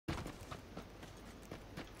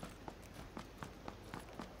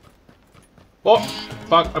Oh,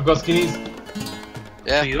 fuck! I've got skinnies.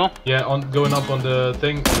 Yeah. You? Yeah, going up on the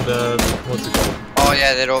thing. What's it called? Oh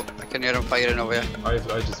yeah, they're up. I can hear them firing over here. I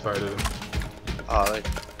just fired at him. Alright.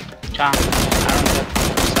 Can't. I don't get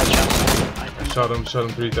such a... Shot him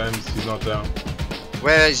 3 times. He's not down.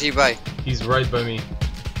 Where is he by? He's right by me.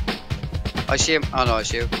 I see him. Oh no, I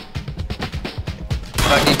see you.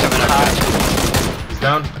 Buggy coming up. He's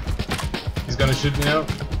down. He's gonna shoot me now.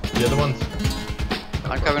 The other ones.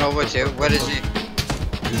 I'm coming over to you. Where is he?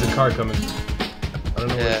 There's a car coming. I don't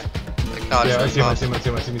know Yeah. where. The car's Yeah, I running see him.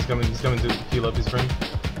 past. He's coming. He's coming to heal up his friend.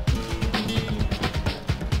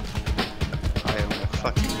 I am gonna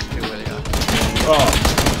fucking do it again.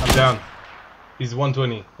 Oh, I'm down. He's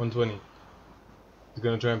 120. He's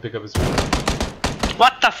gonna try and pick up his friend.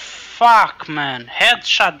 What the fuck, man?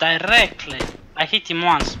 Headshot directly. I hit him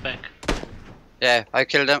once back. Yeah, I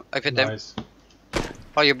killed him. I hit him. Nice.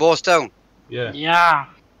 Oh, you're both down? Yeah. Yeah.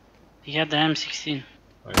 He had the M16.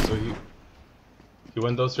 Alright, so he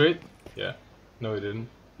went though straight? Yeah. No, he didn't.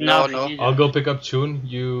 No. he didn't. I'll go pick up Chun.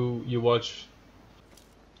 You watch.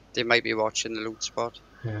 They might be watching the loot spot.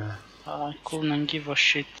 Yeah. I couldn't give a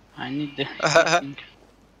shit. I need the...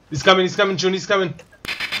 He's coming, Chun, he's coming.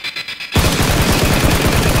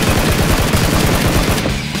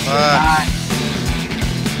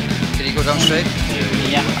 Can you go down straight?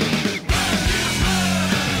 Yeah.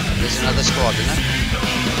 There's another squad, isn't it?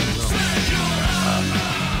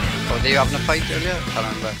 Oh, were you having a fight earlier? I can't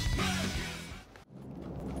remember.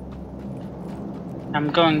 I'm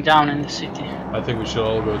going down in the city. I think we should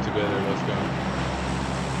all go together, let's go.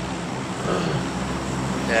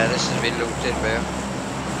 Yeah, this has been looted, bro.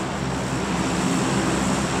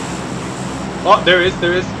 Oh, there is.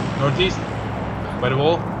 Northeast. By the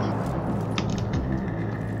wall.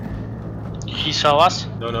 He saw us?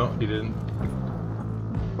 No, he didn't.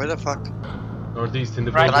 Where the fuck? Northeast in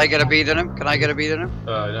the Right. Can I building. get a bead on him? Can I get a bead on him?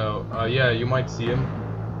 No. Yeah, you might see him.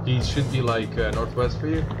 He should be like northwest for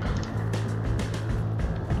you.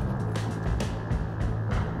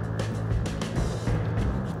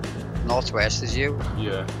 Northwest is you?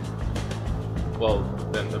 Yeah. Well,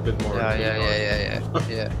 then a bit more. Yeah.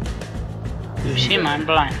 You see him? I'm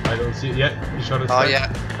blind. I don't see it yet. He shot his Oh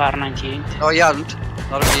head. Car yeah. 98. No, you haven't.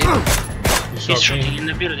 Not a bead. He He's shot shooting me. in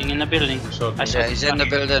the building, He shot I me. saw Yeah, him. he's in the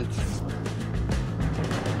building.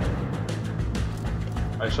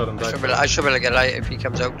 I shot him back. I should be able to get light if he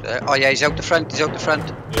comes out there. Oh yeah, he's out the front. Yeah.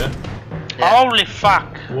 Yeah. Holy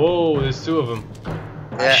fuck! Whoa, there's 2 of them.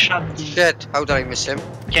 I Yeah. shot him. Shit, how did I miss him?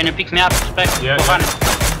 Can you pick me up, Spec? Yeah, Bohani?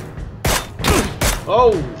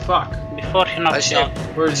 Oh, fuck. Before he I knocks see you him. out.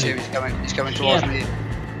 Where I is see he? him. He's coming towards me.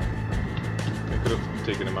 I could have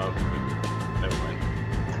taken him out. Never mind.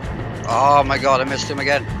 Oh my god, I missed him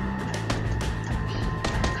again.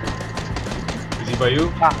 Is he by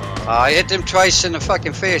you? I hit him twice in the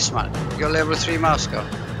fucking face, man. You got level 3 mask on.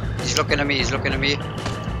 He's looking at me.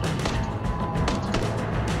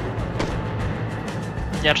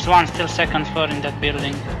 There's one still second floor in that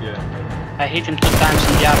building. Yeah. I hit him 2 times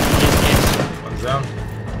in the arm in this case. One's down.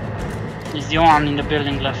 He's the one in the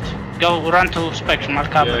building left. Go, run to Spectrum, I'll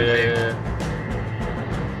cover him. Yeah.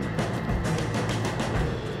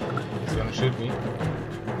 He's gonna shoot me.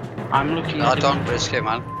 I'm looking No, at him. don't risk it,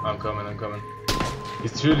 man. I'm coming.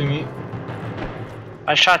 He's shooting me.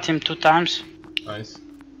 I shot him 2 times. Nice.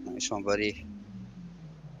 Nice one, buddy.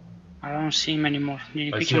 I don't see him anymore. Did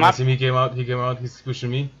you I pick see him him, up? he came out, he's pushing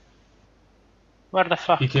me. Where the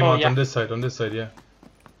fuck? He came oh, out yeah. on this side, yeah.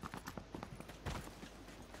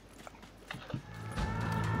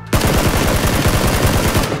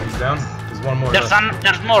 He's down. There's one more left.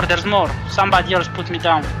 There's more. Somebody else put me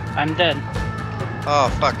down. I'm dead. Oh,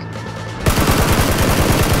 fuck.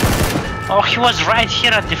 Oh, he was right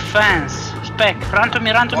here at the fence. Spec, run to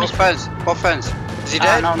me. What fence? Is he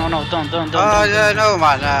dead? No, don't. Oh, yeah, no,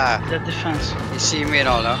 man. The defense. You see me and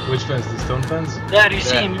all now. Which fence? The stone fence? There, you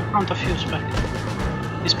see him in front of you, Spec.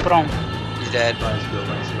 He's prone. He's dead. Nice build.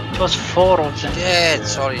 It was 4 of them. Dead. Yeah.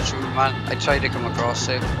 Sorry, true, man. I tried to come across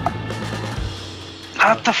it.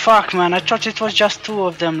 What the fuck, man? I thought it was just 2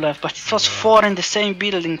 of them left, but it was 4 in the same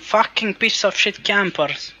building. Fucking piece of shit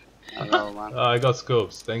campers. I know, man. I got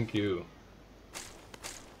scopes, thank you.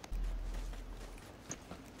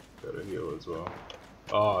 Got a heal as well.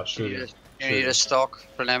 Oh, shoot. You need a stock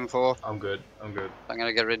for an M4. I'm good. I'm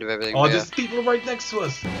gonna get rid of everything. Oh, there. there's people right next to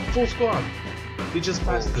us. Full squad. They just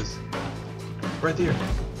passed us. Right here.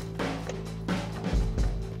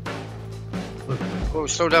 Look. Oh,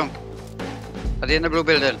 slow down. Are they in the blue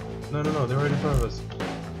building? No, they're right in front of us.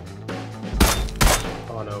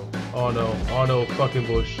 Oh no, fucking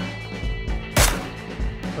bush.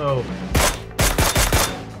 Oh.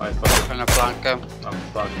 I fucked. Trying to flank him. I'm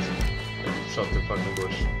fucked. Shot the fucking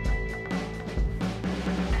bush.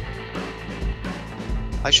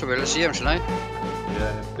 I should be able to see him, shouldn't I?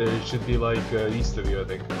 Yeah, there should be like east of you, I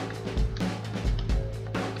think.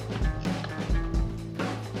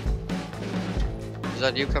 Is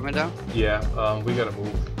that you coming down? Yeah, we gotta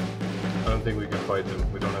move. I don't think we can fight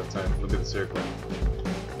them. We don't have time. Look at the circle.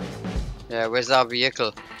 Yeah, where's that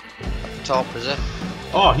vehicle? At the top, is it?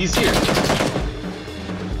 Oh, he's here!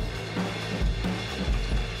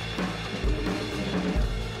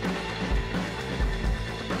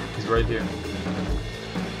 He's right here.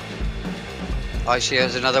 I see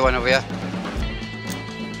there's another one over here.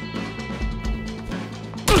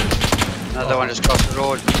 Another one just across the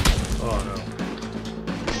road. Oh no.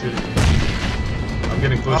 Shit. I'm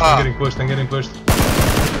getting pushed, Ah. I'm getting pushed, I'm getting pushed.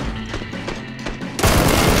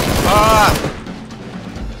 Ah!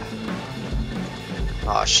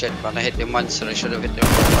 Oh shit, man, I hit him once and I should have hit him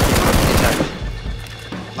 50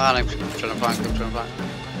 times. Man, I'm trying to flank, I'm trying to flank.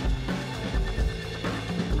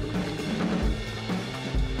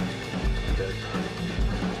 Dead.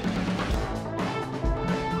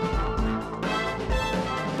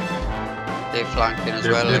 They're flanking as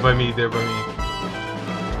They're, well. they're Like. by me, they're by me.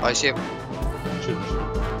 I see him. Shoot him,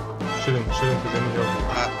 shoot him, cause I need help.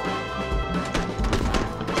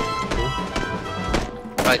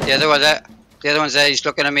 Cool. Right, the other one there. The other one's there, he's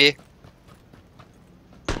looking at me.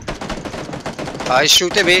 He's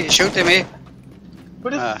shooting me,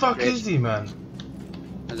 Where the Ah, fuck great. is he, man?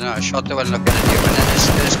 I don't know, I shot the one looking at you and then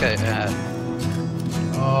this guy.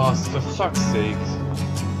 Oh, for fuck's sake.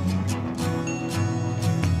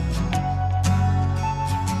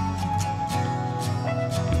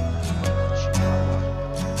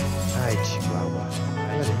 Hi, Chihuahua.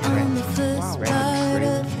 On the first part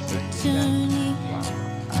of the journey,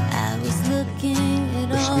 I was looking at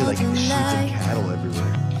There should all be like the sheep and lights. cattle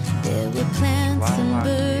everywhere. There were plants and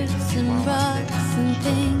birds and rocks and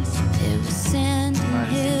things. There was sand and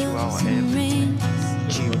hills and rains.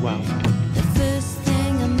 Chihuahua. The first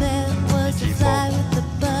thing I met was a fly with a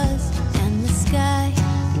buzz and the sky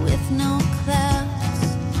with no clouds.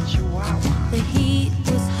 The heat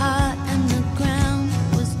was hot and the ground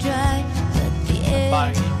was dry, but the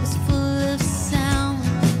air was full of sound.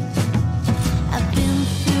 I've been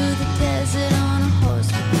through the desert on a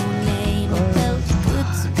horse with no name. It felt good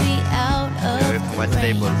to be out of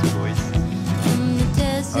the rain. In the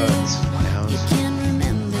desert, you can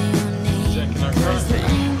remember your name. 'Cause there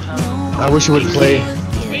ain't no I wish it would play.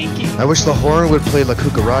 forgetting. I wish the horn would play La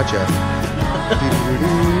Cucaracha.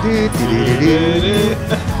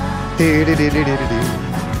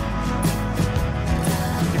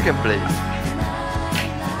 You can play.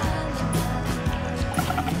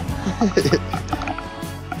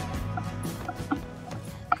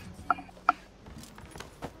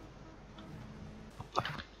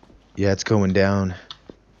 Yeah, it's going down.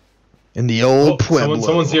 In the old Pueblo.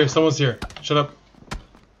 Someone's here, someone's here. Shut up.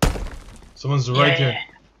 Someone's right here.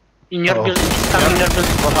 In your Oh. building, stuck in your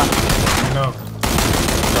building, Bohani. No.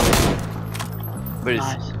 Where is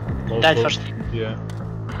Nice. Most Died of- first. Yeah.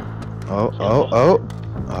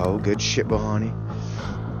 Oh, good shit, Bohani.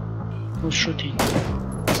 Who's shooting?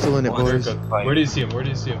 Still in it, Oh, boys. Good. Where do you see him? Where do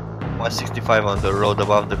you see him? 165 on the road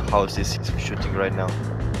above the house is shooting right now.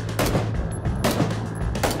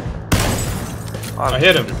 I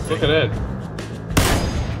hit him. Look at that.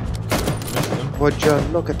 Missed him. Would you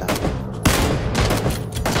look at that?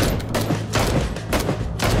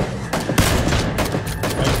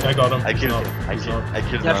 I got him. I He's killed knocked. him. He's knocked. I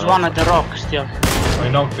killed There's him. one at the rock still. I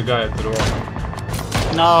knocked the guy at the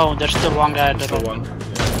door. No, there's still one guy at the Still rock. one. Yeah.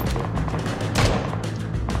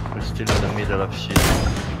 We're still in the middle of shit.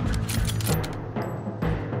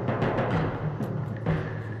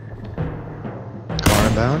 Car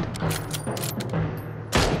inbound?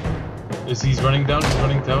 He's running down? He's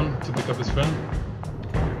running down to pick up his friend?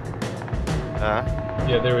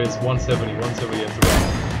 Yeah, there is 170 at the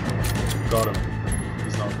rock. Got him.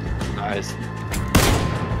 He's knocked. Nice.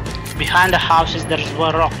 Behind the houses, there's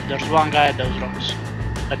one rock. There's one guy at those rocks.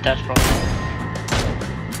 At that rock.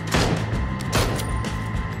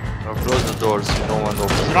 Now close the doors, no one He's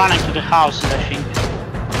opens. running to the houses, I think.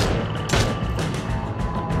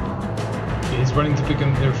 He's running to pick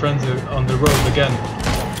up their friends on the road again.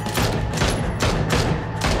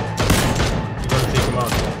 You gotta take him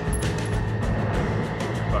out.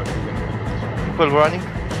 Fuck, we're gonna win this. People running?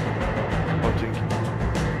 Pochinki.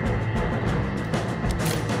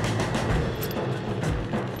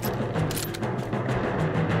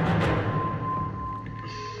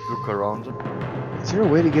 Look around. Is there a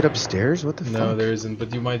way to get upstairs? What the fuck? No, there isn't,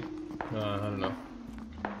 but you might. I don't know.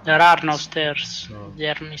 There are no stairs. No. They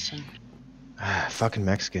are missing. Ah, fucking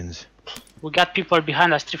Mexicans. We got people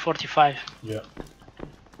behind us, 345. Yeah.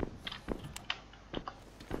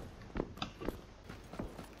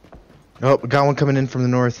 Oh, we got one coming in from the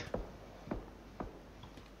north.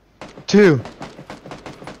 2.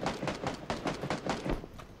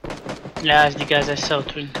 Yeah, it's the guys I saw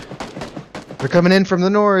twin. They're coming in from the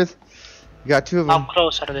north. We got 2 of them. How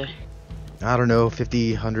close are they? I don't know,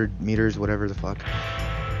 50, 100 meters, whatever the fuck.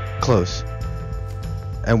 Close.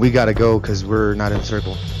 And we gotta go because we're not in a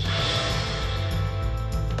circle.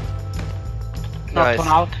 Knocked Nice. one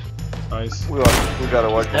out. Nice. We gotta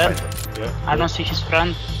watch Dead. behind them. Yeah. I don't see his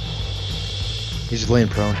friend. He's just laying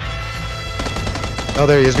prone. Oh,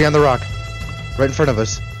 there he is, behind the rock. Right in front of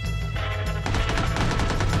us.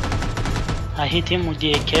 I hit him with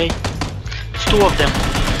the AK. It's 2 of them.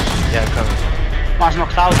 Yeah, coming. One's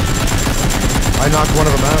knocked out. I knocked one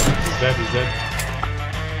of them out. He's dead. He's dead.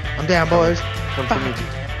 I'm down, boys. Come to me.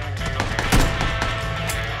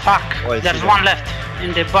 Fuck, Oh, I see there's them. one left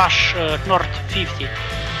in the bush north 50.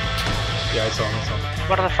 Yeah, I saw him. I saw him.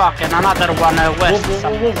 Where the fuck? And another one west. Whoa,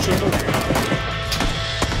 whoa, whoa, whoa, shit, whoa.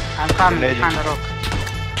 I'm coming Grenade. behind the rock.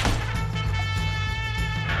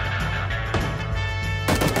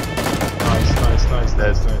 Nice, nice, nice, Dead.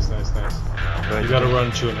 nice, nice, nice, nice. Right. You gotta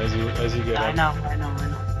run, Chun, as you get I up.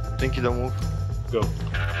 know. Think you don't move. Go.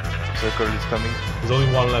 Circle is coming. There's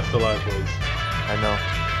only one left alive, boys. I know.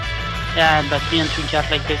 Yeah, but me and Twinkie are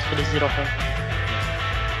like basically 0 health.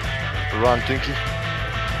 Run, Twinkie.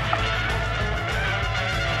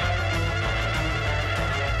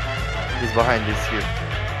 He's behind this here.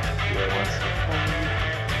 Yeah,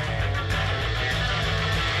 once.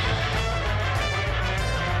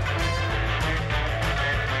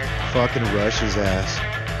 Fucking rush his ass.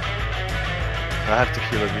 I have to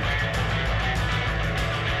heal a bit.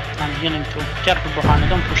 I'm healing too. Careful, Bohani,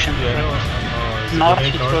 don't push him. Yeah, no, North,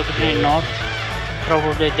 he threw the grenade north.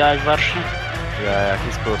 Probably diversion. Yeah,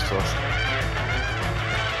 he's close to us.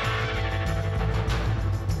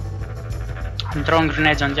 I'm throwing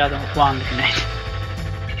grenades on the other one grenade.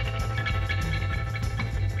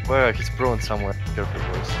 Well, he's prone somewhere. Careful,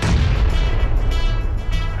 boys.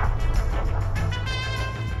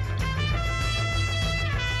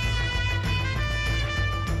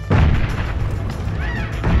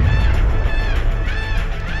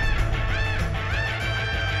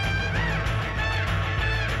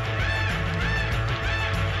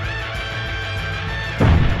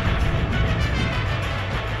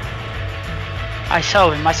 I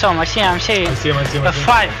saw him, I see him. I see him, I see him. I see him.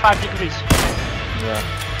 5 degrees. Yeah.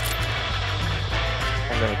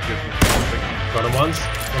 I'm gonna kill him. Got him once.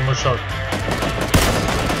 One more shot.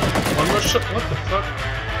 One more shot. What the fuck?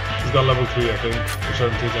 He's got level 3, I think. I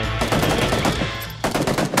shot him 2 times.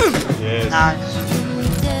 Yes. Nice. In the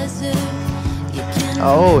desert, you can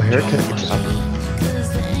Oh, haircut. Good job.